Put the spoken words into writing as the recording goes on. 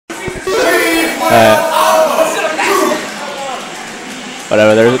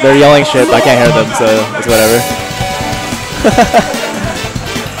Whatever, they're yelling shit, but I can't hear them, so it's whatever.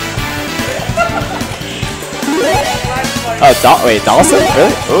 Oh, wait, Dhalsim?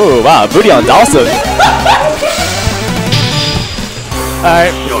 Really? Ooh, wow, booty on Dhalsim.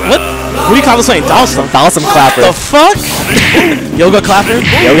 Alright, what? Who do you call this name? Dhalsim? Dhalsim Clapper. The fuck? Yoga Clapper?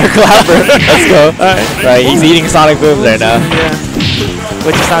 Yoga Clapper. Let's go. Right, he's eating Sonic Booms right now. Yeah.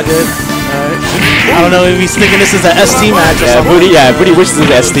 Which is not good. I don't know if he's thinking this is an ST match or something. Booty wishes it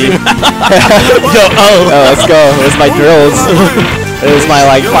was ST. Yo, let's go. There's my drills. There's my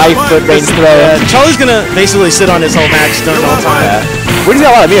like 5-foot range throw. Yeah, Charlie's gonna basically sit on this whole match during the whole time. Yeah. Booty's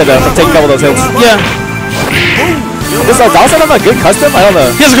got a lot of meter though from taking a couple of those hits. Yeah. Does Dhalsim have a good custom? I don't know.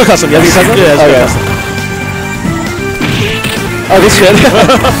 He has a good custom. Yeah, he has a good custom? Oh, good shit.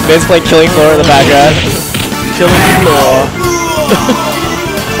 Vince playing Killing Floor in the background. Killing Floor.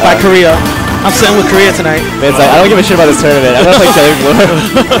 By Korea. I'm sitting with Korea tonight. Vince like, I don't give a shit about this tournament. I'm gonna play Killing Floor.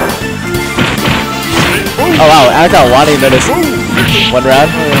 Oh wow, Anakron wanting to notice. One round.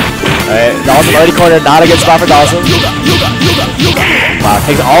 Alright, Dhalsim already cornered. Not a good spot for Dhalsim. Wow,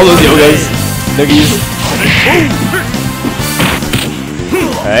 takes all those yogas. Noogies.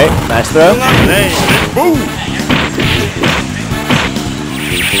 Alright, match throw.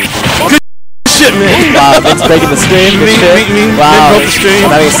 Good shit, man. Wow, Vince breaking the stream. Good shit. Wow, broke the stream.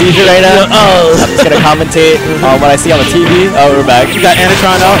 I'm having a seizure right now. Oh. I'm just gonna commentate on what I see on the TV. Oh, we're back. You got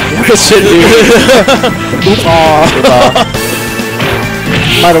Anakron out. Good shit, dude. Oop, aw.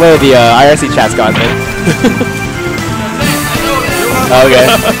 By the way, the IRC chat's gone, man. Okay.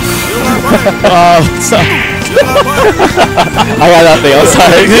 I got nothing. I'm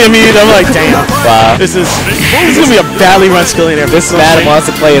sorry. I mean, I'm like, damn. Wow. This is gonna be a badly run Skillionaire. This man wants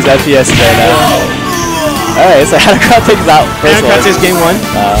to play his FPS right now. Alright, so Anakron takes out first one. Anakron takes game 1.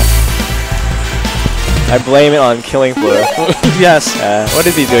 I blame it on Killing Floor. Yes. What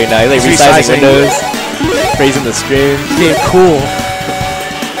is he doing now? He's like resizing windows, praising the stream. Being cool.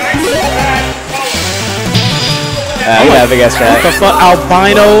 Yeah, big ass chat. What the fuck?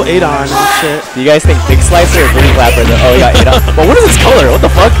 Albino Adon and shit. Do you guys think Big Slicer or Booty Clapper? Oh, he got Adon. Well, what is his color? What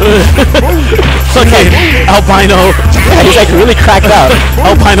the fuck? Fucking albino. Yeah, he's like really cracked out.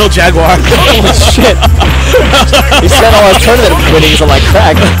 Albino Jaguar. Holy shit. He spent all his tournament winnings on like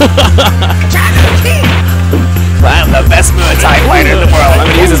crack. I'm the best Muay Thai fighter in the world. I'm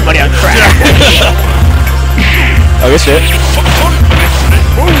gonna use this money on crack. Oh, good shit.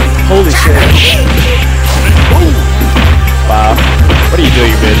 Holy shit. Wow. What are you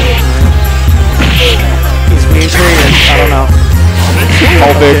doing, man? He's being Korean. I don't know.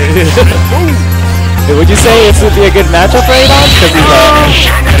 All big. Would you say this would be a good matchup for Adon?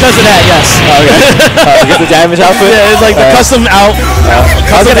 Because of that, yes. Okay. Get the damage output? Yeah, it's like the custom out.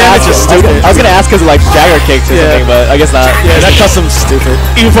 I was gonna ask because of like Jagger kicks or something, but I guess not. Yeah, that custom's stupid.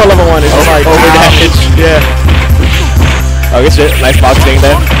 Even for level 1, it's just like over damage. Yeah. Oh, good shit. Nice box string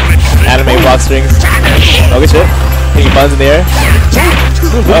there. Anime box strings. Oh, good shit. Hitting buns in the air.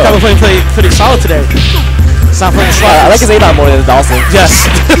 Probably playing pretty solid today. It's not playing slow. I like his Adon more than Dhalsim. Yes.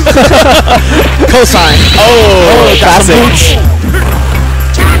 Cosign. Oh, classic.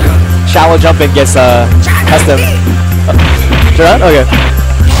 Shallow jump in gets custom. Turn on? Okay.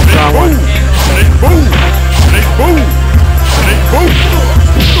 Round 1.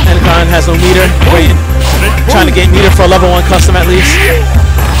 Anakron has no meter. Trying to get meter for a level 1 custom at least.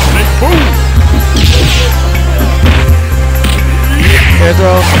 Air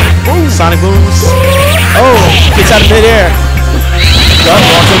throw. Sonic booms. Oh, gets out of midair.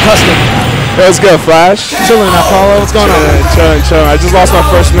 Walks in custom. Let's go, Flash. Chilling, Apollo. What's going on? Chilling. I just lost my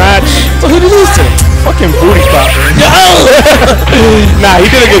first match. So who did you lose to? Fucking Booty Clapper. Nah, he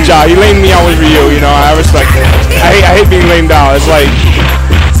did a good job. He lamed me out with Ryu, you know, I respect it. I hate being lamed out. It's like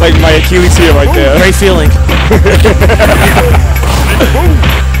my Achilles heel right there. Great feeling.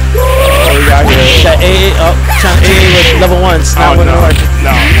 What we got here? That AA up, trying to AA with level 1s. Not winning hard.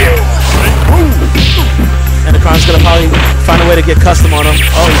 No. Anakron's gonna probably find a way to get custom on him.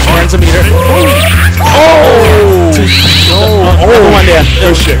 Oh, he burns a meter. Level 1 there.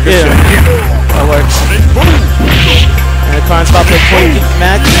 Good shit. That works. Anakron's about to play a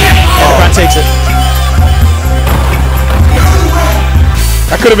match. Anakron takes it.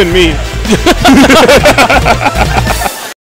 That could have been me.